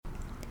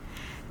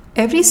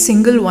Every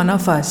single one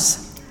of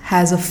us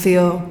has a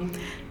fear,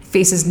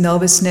 faces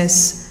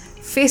nervousness,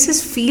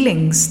 faces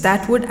feelings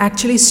that would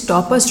actually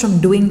stop us from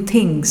doing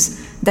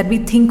things that we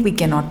think we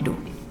cannot do.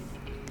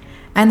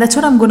 And that's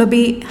what I'm going to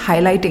be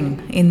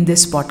highlighting in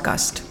this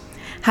podcast.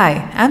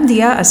 Hi, I'm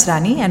Dia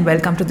Asrani and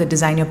welcome to the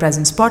Design Your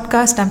Presence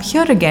podcast. I'm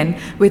here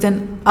again with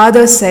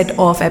another set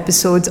of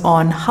episodes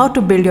on how to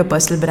build your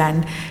personal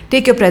brand,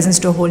 take your presence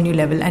to a whole new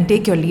level and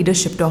take your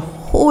leadership to a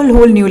whole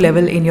new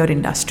level in your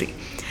industry.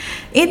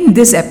 In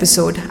this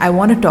episode, I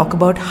want to talk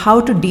about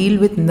how to deal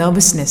with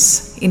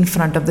nervousness in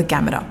front of the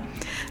camera.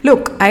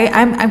 Look,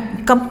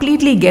 I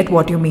completely get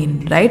what you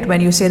mean, right? When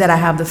you say that I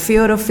have the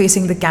fear of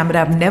facing the camera,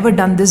 I've never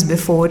done this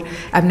before,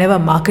 I've never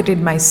marketed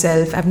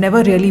myself, I've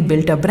never really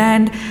built a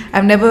brand,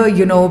 I've never,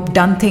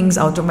 done things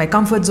out of my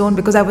comfort zone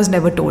because I was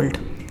never told.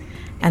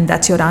 And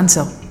that's your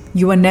answer.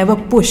 You were never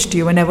pushed,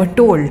 you were never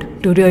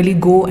told to really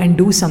go and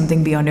do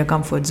something beyond your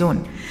comfort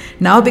zone.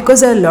 Now,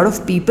 because there are a lot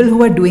of people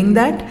who are doing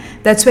that,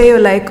 that's where you're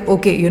like,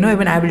 okay,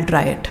 even I will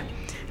try it,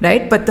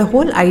 right? But the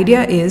whole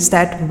idea is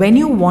that when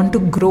you want to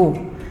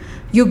grow,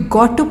 you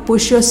got to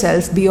push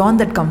yourself beyond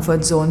that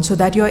comfort zone so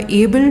that you're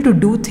able to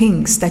do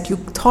things that you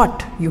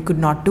thought you could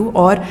not do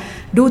or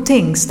do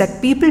things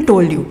that people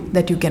told you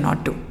that you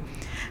cannot do.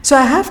 So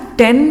I have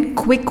 10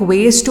 quick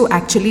ways to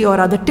actually, or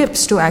other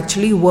tips to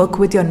actually work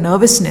with your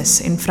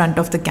nervousness in front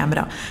of the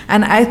camera.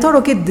 And I thought,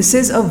 okay, this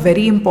is a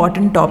very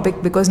important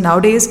topic because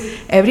nowadays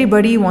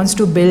everybody wants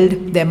to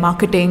build their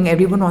marketing,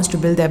 everyone wants to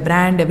build their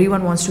brand,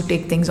 everyone wants to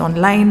take things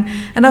online.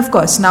 And of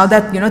course, now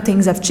that,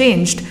 things have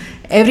changed,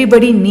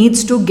 everybody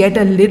needs to get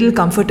a little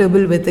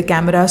comfortable with the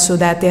camera so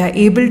that they are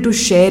able to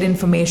share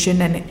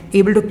information and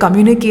able to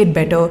communicate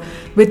better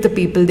with the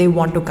people they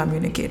want to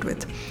communicate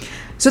with.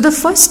 So the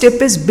first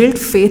tip is build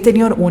faith in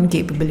your own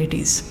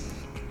capabilities.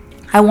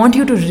 I want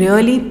you to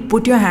really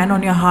put your hand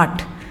on your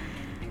heart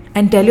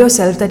and tell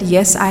yourself that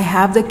yes, I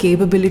have the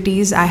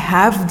capabilities, I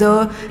have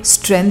the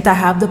strength, I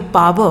have the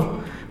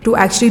power to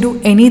actually do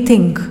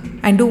anything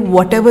and do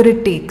whatever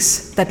it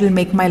takes that will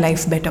make my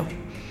life better.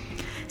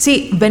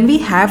 See, when we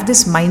have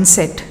this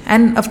mindset,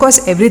 and of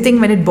course everything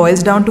when it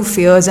boils down to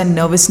fears and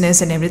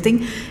nervousness and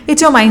everything,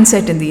 it's your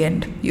mindset in the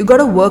end. You got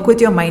to work with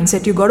your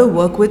mindset, you got to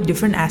work with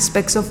different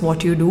aspects of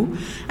what you do,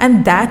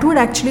 and that would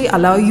actually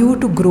allow you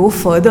to grow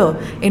further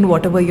in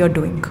whatever you're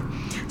doing.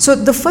 So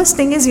the first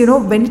thing is,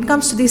 when it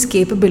comes to these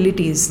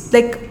capabilities,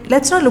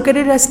 let's not look at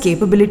it as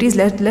capabilities,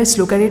 let's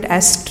look at it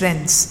as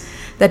strengths.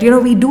 That,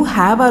 we do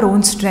have our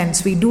own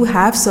strengths, we do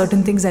have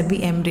certain things that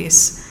we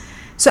embrace.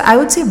 So I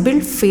would say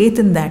build faith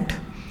in that.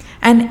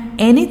 And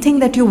anything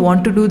that you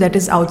want to do that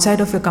is outside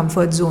of your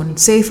comfort zone,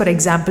 say for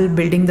example,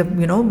 building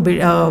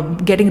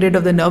getting rid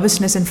of the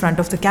nervousness in front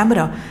of the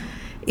camera,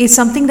 is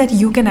something that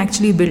you can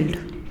actually build.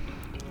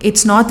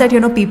 It's not that,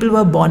 people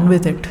were born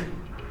with it.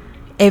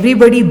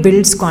 Everybody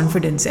builds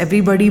confidence.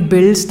 Everybody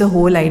builds the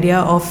whole idea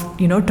of,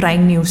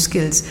 trying new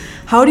skills.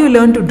 How do you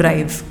learn to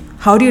drive?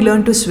 How do you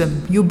learn to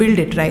swim? You build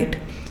it, right?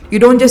 You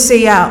don't just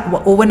say,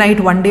 overnight,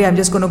 one day I'm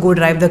just going to go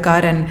drive the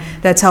car and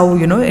that's how,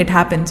 it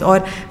happens.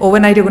 Or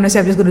overnight you're going to say,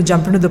 I'm just going to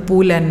jump into the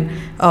pool and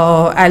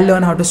I'll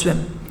learn how to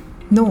swim.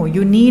 No,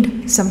 you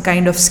need some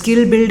kind of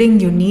skill building.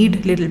 You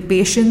need little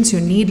patience.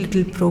 You need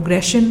little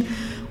progression.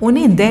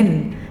 Only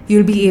then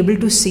you'll be able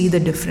to see the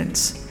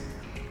difference.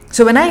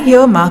 So when I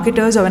hear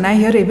marketers or when I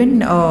hear even,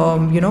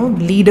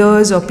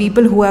 leaders or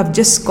people who have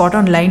just got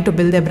online to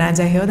build their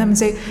brands, I hear them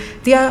say,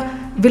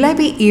 will I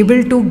be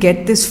able to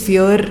get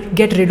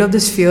rid of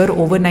this fear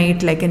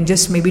overnight, like in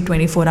just maybe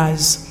 24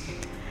 hours?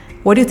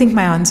 What do you think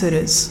my answer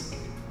is?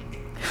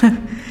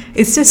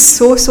 It's just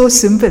so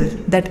simple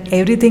that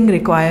everything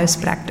requires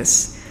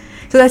practice.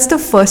 So that's the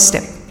first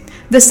step.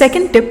 The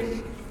second tip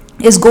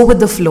is go with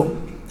the flow.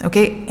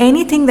 Okay,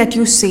 anything that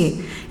you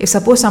say, if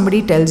suppose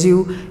somebody tells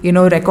you,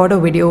 record a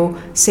video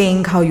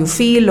saying how you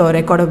feel or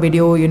record a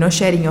video,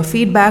 sharing your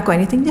feedback or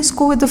anything, just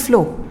go with the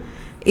flow.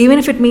 Even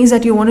if it means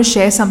that you want to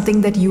share something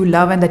that you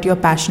love and that you're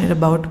passionate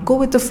about, go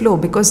with the flow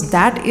because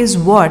that is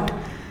what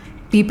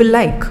people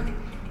like.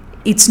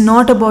 It's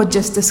not about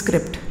just the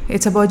script.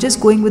 It's about just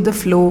going with the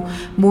flow,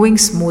 moving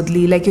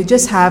smoothly. Like you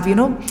just have,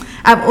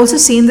 I've also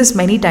seen this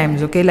many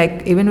times, okay,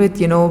 like even with,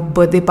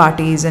 birthday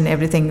parties and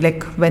everything,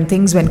 like when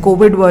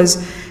COVID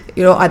was,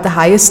 at the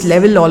highest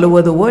level all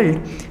over the world,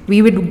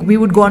 we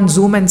would go on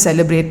Zoom and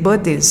celebrate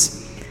birthdays.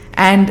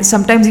 And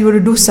sometimes we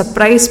would do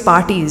surprise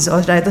parties or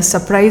rather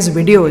surprise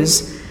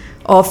videos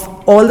of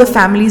all the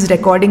families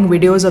recording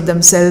videos of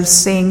themselves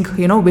saying,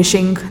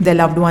 wishing their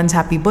loved ones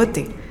happy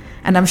birthday.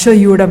 And I'm sure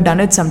you would have done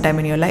it sometime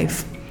in your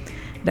life,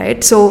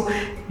 right? So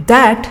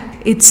that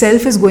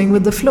itself is going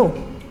with the flow.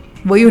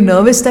 Were you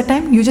nervous that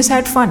time? You just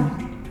had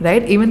fun,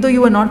 right? Even though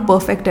you were not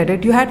perfect at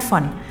it, you had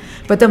fun.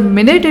 But the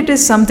minute it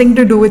is something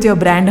to do with your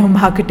brand or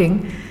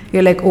marketing,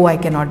 you're like, oh, I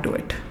cannot do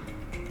it.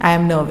 I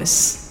am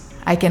nervous.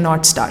 I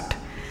cannot start.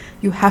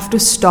 You have to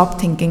stop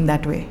thinking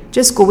that way.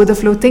 Just go with the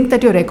flow. Think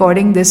that you're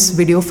recording this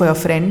video for your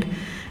friend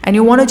and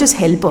you want to just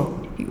help her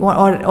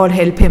or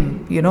help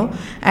him,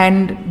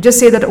 and just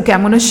say that, okay,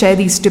 I'm going to share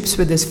these tips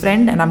with this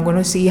friend and I'm going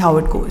to see how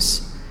it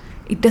goes.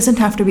 It doesn't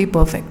have to be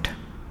perfect.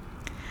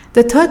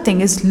 The third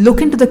thing is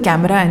look into the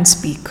camera and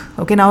speak.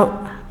 Okay,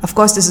 now, of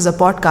course, this is a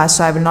podcast,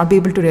 so I will not be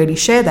able to really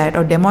share that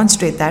or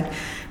demonstrate that.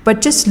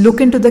 But just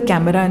look into the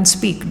camera and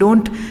speak.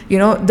 Don't,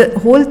 the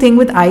whole thing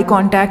with eye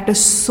contact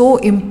is so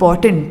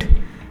important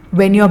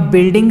when you're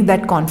building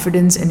that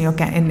confidence in your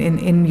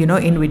in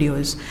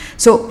videos.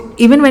 So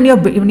even when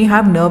you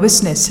have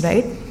nervousness,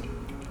 right?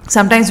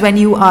 Sometimes when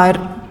you are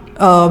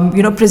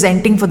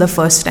presenting for the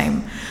first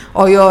time,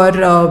 or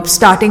you're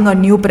starting a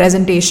new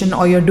presentation,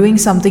 or you're doing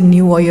something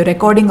new, or you're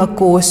recording a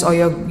course, or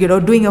you're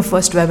doing your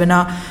first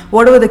webinar,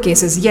 whatever the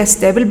case is, yes,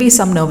 there will be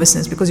some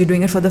nervousness because you're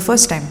doing it for the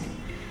first time.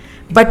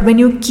 But when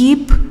you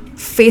keep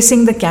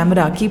facing the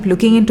camera, keep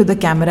looking into the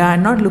camera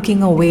and not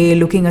looking away,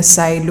 looking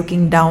aside,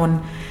 looking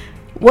down,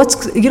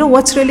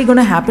 what's really going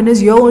to happen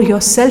is you're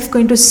yourself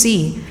going to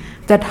see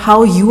that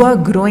how you are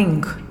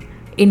growing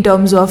in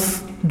terms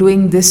of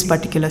doing this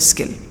particular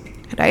skill,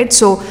 right?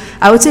 So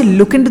I would say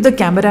look into the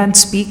camera and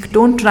speak.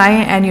 Don't try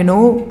and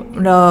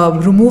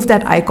remove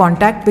that eye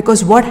contact,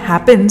 because what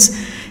happens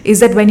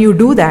is that when you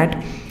do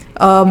that,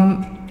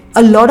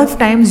 a lot of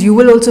times you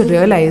will also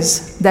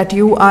realize that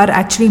you are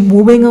actually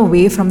moving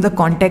away from the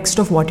context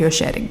of what you're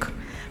sharing.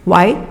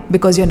 Why?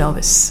 Because you're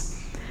nervous.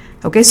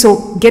 Okay,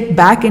 so get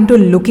back into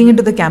looking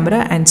into the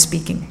camera and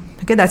speaking.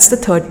 Okay, that's the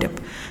third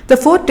tip. The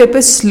fourth tip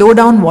is slow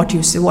down what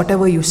you say,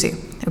 whatever you say.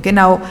 Okay,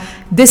 now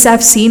this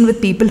I've seen with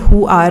people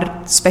who are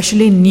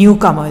especially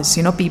newcomers,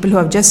 people who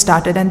have just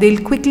started, and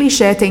they'll quickly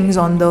share things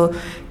on the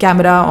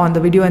camera, on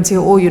the video, and say,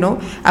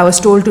 I was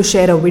told to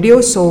share a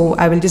video, so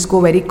I will just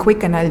go very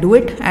quick and I'll do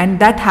it. And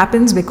that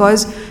happens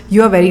because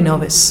you are very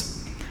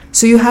nervous.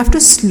 So you have to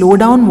slow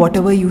down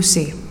whatever you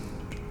say.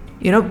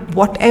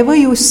 Whatever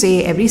you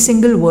say, every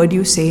single word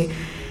you say,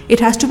 it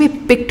has to be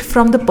picked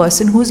from the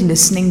person who's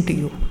listening to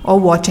you or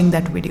watching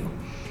that video.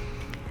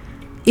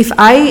 If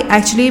I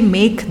actually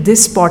make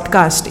this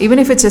podcast, even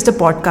if it's just a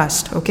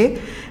podcast,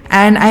 okay,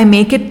 and I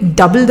make it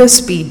double the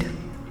speed,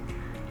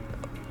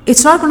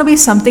 it's not going to be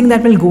something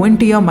that will go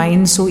into your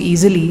mind so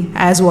easily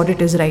as what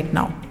it is right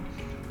now.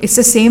 It's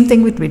the same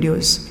thing with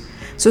videos.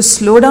 So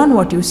slow down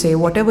what you say,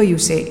 whatever you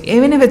say,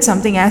 even if it's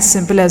something as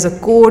simple as a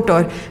quote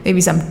or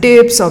maybe some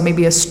tips or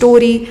maybe a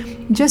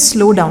story, just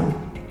slow down.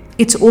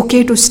 It's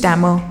okay to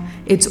stammer.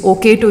 It's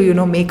okay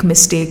to, make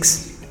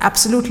mistakes.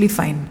 Absolutely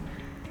fine.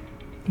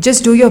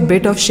 Just do your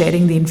bit of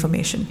sharing the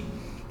information.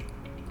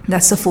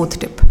 That's the fourth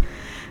tip.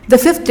 The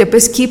fifth tip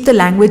is keep the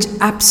language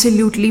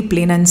absolutely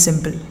plain and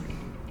simple.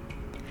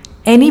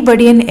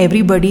 Anybody and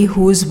everybody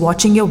who is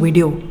watching your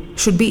video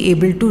should be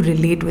able to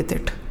relate with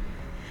it.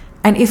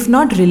 And if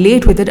not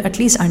relate with it, at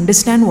least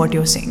understand what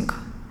you're saying.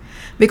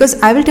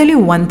 Because I will tell you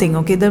one thing,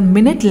 okay, the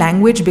minute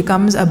language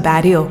becomes a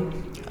barrier,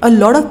 a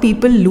lot of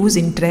people lose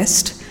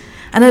interest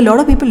and a lot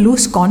of people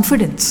lose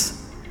confidence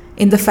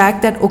in the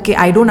fact that, okay,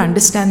 I don't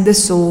understand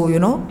this, so,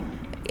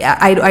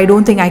 I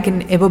don't think I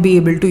can ever be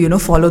able to,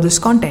 follow this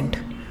content.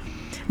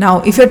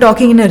 Now, if you're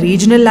talking in a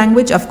regional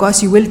language, of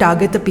course, you will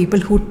target the people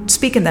who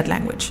speak in that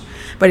language.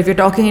 But if you're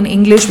talking in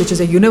English, which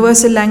is a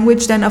universal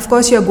language, then of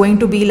course you're going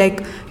to be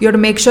like, you have to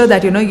make sure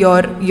that,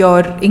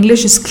 your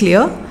English is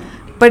clear,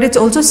 but it's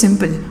also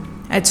simple.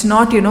 It's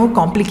not,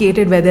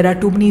 complicated where there are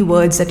too many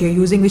words that you're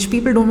using which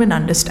people don't even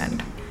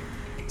understand.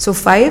 So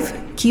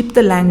 5, keep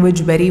the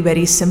language very,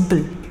 very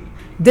simple.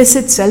 This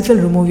itself will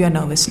remove your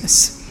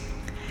nervousness.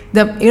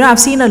 I've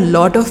seen a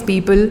lot of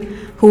people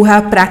who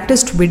have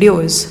practiced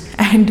videos,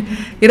 and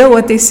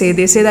what they say?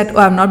 They say that,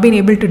 I've not been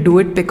able to do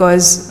it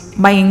because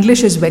my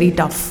English is very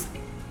tough.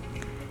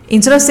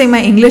 Instead of saying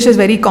my English is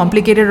very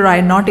complicated or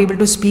I'm not able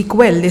to speak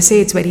well, they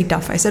say it's very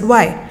tough. I said,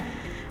 why?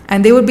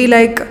 And they would be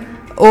like,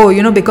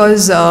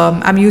 because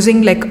I'm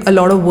using like a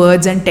lot of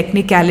words and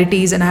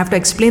technicalities and I have to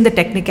explain the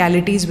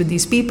technicalities with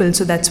these people.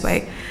 So that's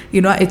why,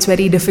 it's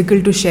very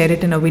difficult to share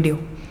it in a video.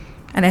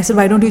 And I said,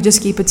 why don't you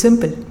just keep it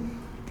simple?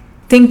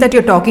 Think that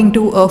you're talking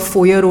to a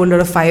 4-year-old or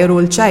a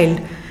 5-year-old child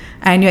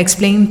and you're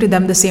explaining to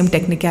them the same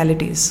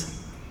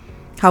technicalities.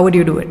 How would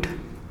you do it?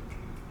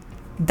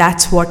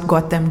 That's what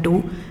got them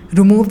to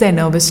remove their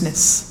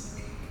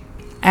nervousness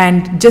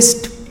and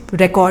just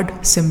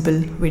record simple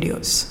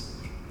videos.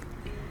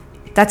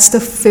 That's the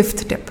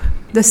 5th tip.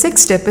 The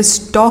 6th tip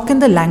is talk in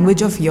the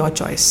language of your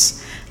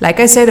choice. Like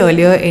I said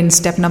earlier in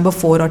step number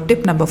 4 or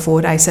tip number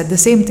 4, I said the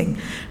same thing.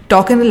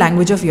 Talk in the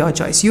language of your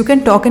choice. You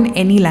can talk in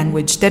any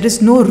language. There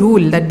is no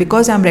rule that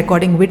because I'm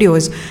recording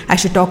videos, I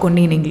should talk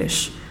only in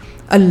English.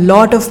 A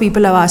lot of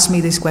people have asked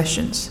me these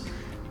questions.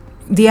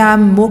 They are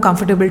more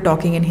comfortable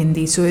talking in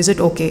Hindi, so is it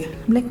okay?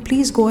 I'm like,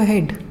 please go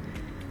ahead.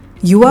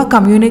 You are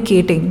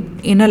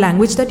communicating in a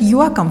language that you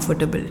are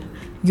comfortable.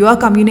 You are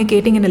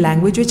communicating in a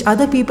language which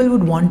other people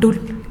would want to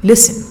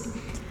listen.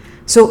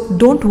 So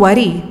don't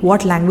worry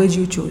what language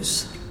you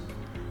choose.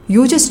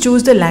 You just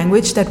choose the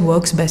language that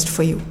works best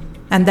for you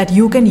and that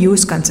you can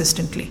use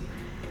consistently.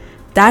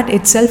 That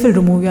itself will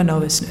remove your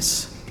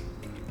nervousness.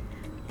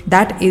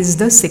 That is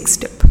the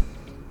 6th tip.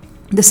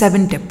 The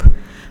 7th tip,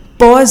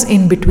 pause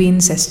in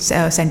between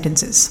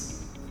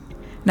sentences.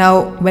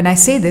 Now, when I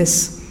say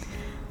this,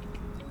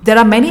 there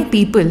are many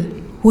people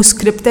who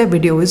script their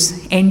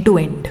videos end to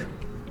end.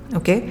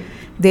 Okay,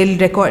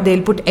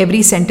 they'll put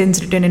every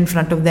sentence written in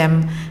front of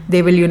them.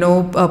 They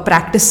will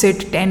practice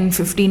it 10,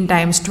 15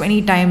 times,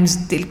 20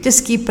 times. They'll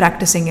just keep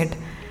practicing it,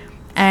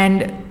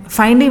 and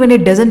finally when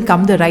it doesn't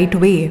come the right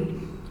way,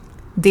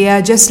 they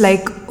are just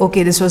like,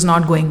 okay, this was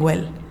not going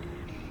well.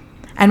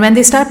 And when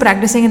they start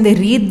practicing and they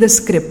read the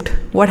script,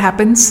 what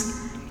happens?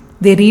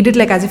 They read it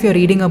like as if you're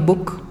reading a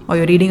book or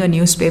you're reading a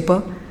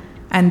newspaper,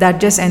 and that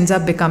just ends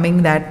up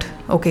becoming that,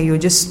 okay, you're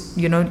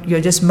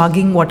just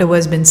mugging whatever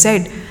has been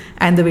said,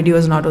 and the video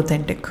is not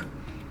authentic.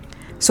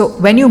 So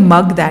when you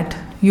mug that,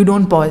 you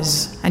don't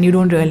pause and you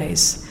don't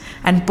realize.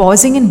 And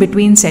pausing in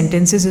between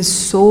sentences is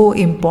so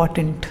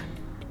important,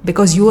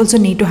 because you also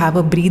need to have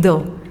a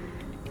breather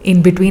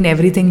in between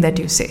everything that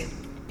you say.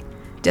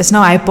 Just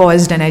now I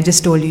paused and I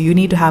just told you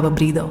need to have a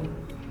breather.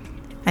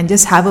 And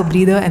just have a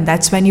breather, and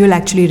that's when you'll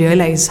actually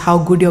realize how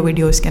good your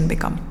videos can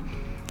become.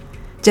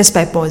 Just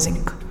by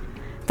pausing.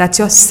 That's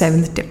your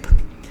 7th tip.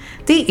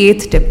 The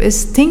 8th tip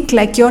is think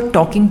like you're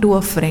talking to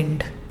a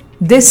friend.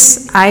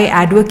 This I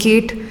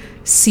advocate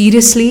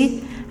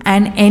seriously,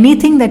 and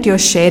anything that you're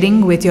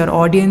sharing with your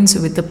audience,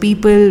 with the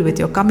people, with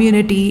your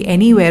community,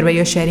 anywhere where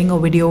you're sharing a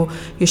video,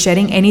 you're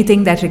sharing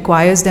anything that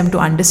requires them to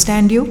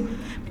understand you,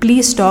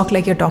 please talk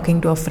like you're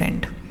talking to a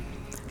friend.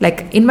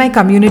 Like in my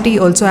community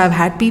also, I've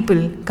had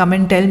people come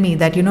and tell me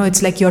that,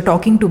 it's like you're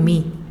talking to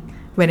me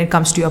when it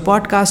comes to your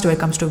podcast or when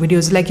it comes to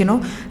videos. Like,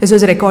 this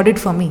was recorded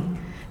for me.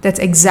 That's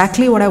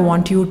exactly what I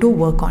want you to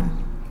work on.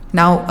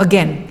 Now,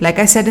 again, like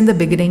I said in the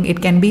beginning,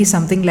 it can be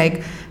something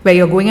like where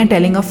you're going and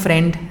telling a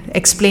friend,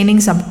 explaining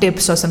some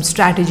tips or some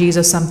strategies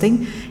or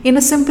something in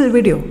a simple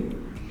video.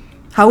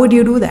 How would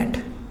you do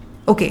that?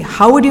 Okay,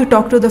 how would you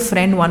talk to the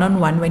friend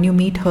one-on-one when you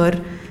meet her,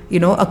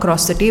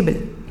 across the table?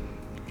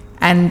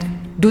 And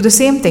do the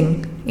same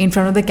thing in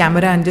front of the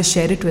camera and just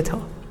share it with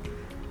her.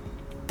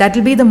 That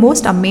will be the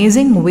most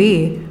amazing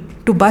way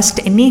to bust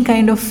any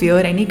kind of fear,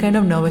 any kind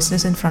of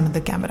nervousness in front of the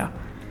camera.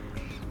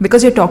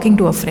 Because you're talking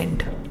to a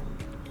friend.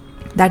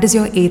 That is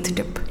your 8th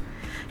tip.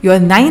 Your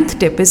 9th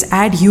tip is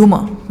add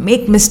humor,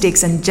 make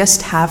mistakes, and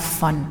just have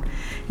fun.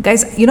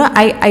 Guys,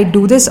 I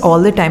do this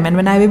all the time, and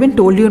when I've even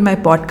told you in my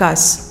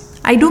podcasts,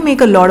 I do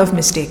make a lot of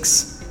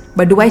mistakes.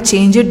 But do I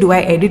change it? Do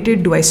I edit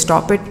it? Do I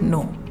stop it?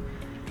 No.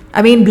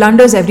 I mean,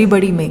 blunders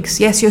everybody makes.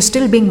 Yes, you're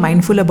still being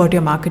mindful about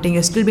your marketing.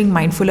 You're still being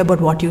mindful about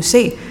what you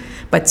say.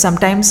 But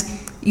sometimes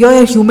you're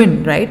a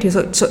human, right?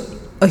 So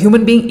a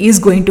human being is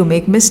going to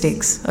make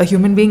mistakes. A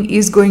human being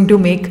is going to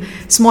make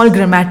small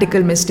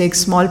grammatical mistakes,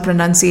 small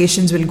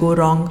pronunciations will go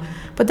wrong.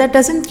 But that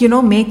doesn't,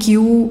 make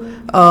you,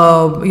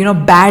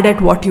 bad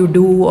at what you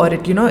do, or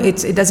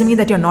it doesn't mean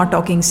that you're not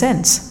talking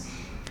sense.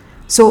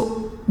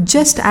 So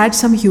just add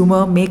some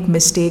humor, make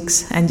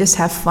mistakes, and just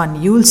have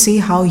fun. You'll see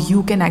how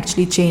you can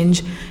actually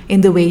change in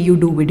the way you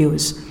do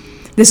videos.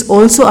 This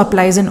also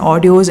applies in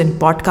audios, in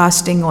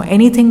podcasting, or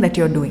anything that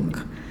you're doing.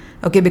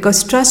 Okay,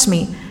 because trust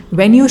me,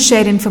 when you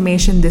share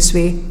information this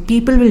way,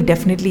 people will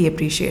definitely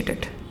appreciate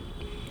it.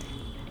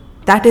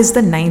 That is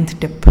the 9th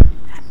tip.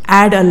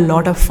 Add a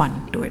lot of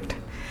fun to it.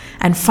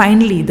 And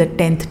finally, the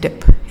 10th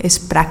tip is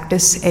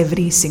practice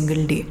every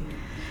single day.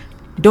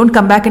 Don't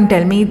come back and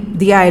tell me,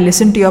 Diya, I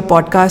listened to your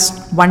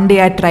podcast. One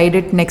day I tried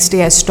it, next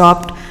day I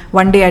stopped.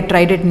 One day I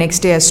tried it, next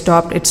day I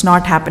stopped. It's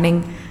not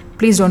happening.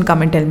 Please don't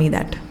come and tell me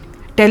that.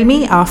 Tell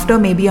me after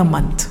maybe a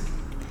month.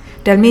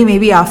 Tell me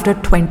maybe after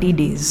 20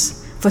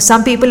 days. For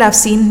some people, I've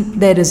seen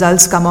their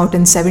results come out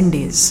in 7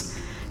 days.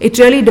 It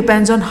really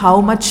depends on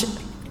how much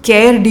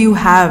care do you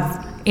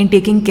have in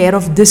taking care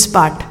of this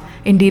part,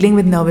 in dealing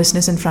with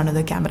nervousness in front of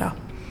the camera.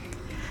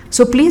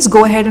 So please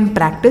go ahead and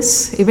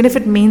practice, even if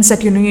it means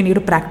that you need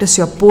to practice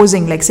your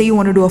posing. Like say you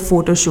want to do a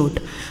photo shoot,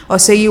 or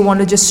say you want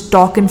to just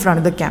talk in front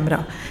of the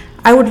camera.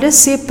 I would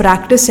just say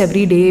practice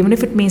every day, even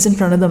if it means in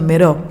front of the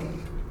mirror.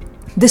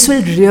 This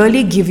will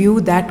really give you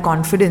that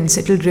confidence.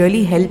 It will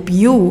really help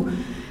you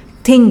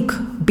think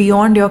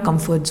beyond your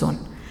comfort zone.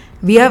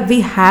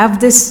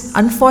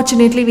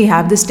 Unfortunately, we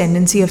have this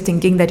tendency of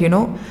thinking that,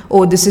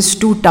 oh, this is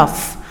too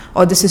tough,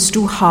 or this is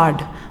too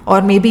hard,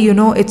 or maybe,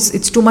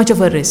 it's too much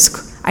of a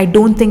risk. I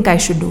don't think I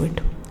should do it.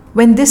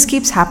 When this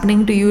keeps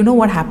happening to you, you know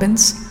what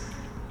happens?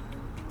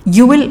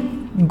 You will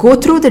go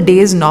through the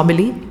days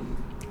normally,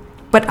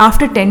 but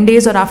after 10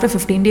 days or after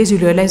 15 days, you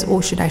realize,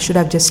 oh shit, I should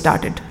have just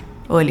started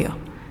earlier.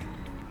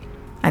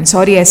 And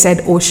sorry I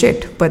said, oh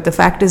shit, but the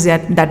fact is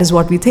that is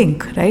what we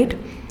think, right?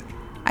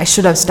 I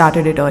should have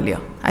started it earlier.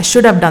 I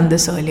should have done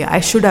this earlier. I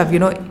should have,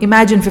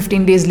 imagine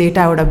 15 days later,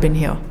 I would have been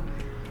here.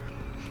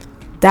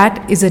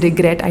 That is a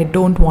regret I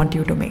don't want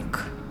you to make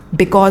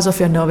because of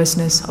your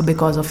nervousness or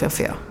because of your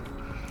fear.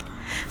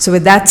 So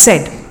with that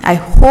said, I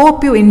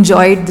hope you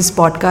enjoyed this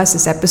podcast,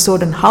 this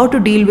episode on how to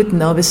deal with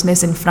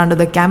nervousness in front of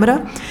the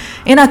camera.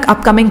 In our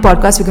upcoming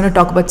podcast, we're going to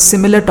talk about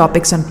similar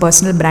topics on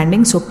personal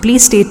branding. So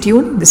please stay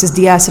tuned. This is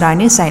Diya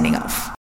Asrani signing off.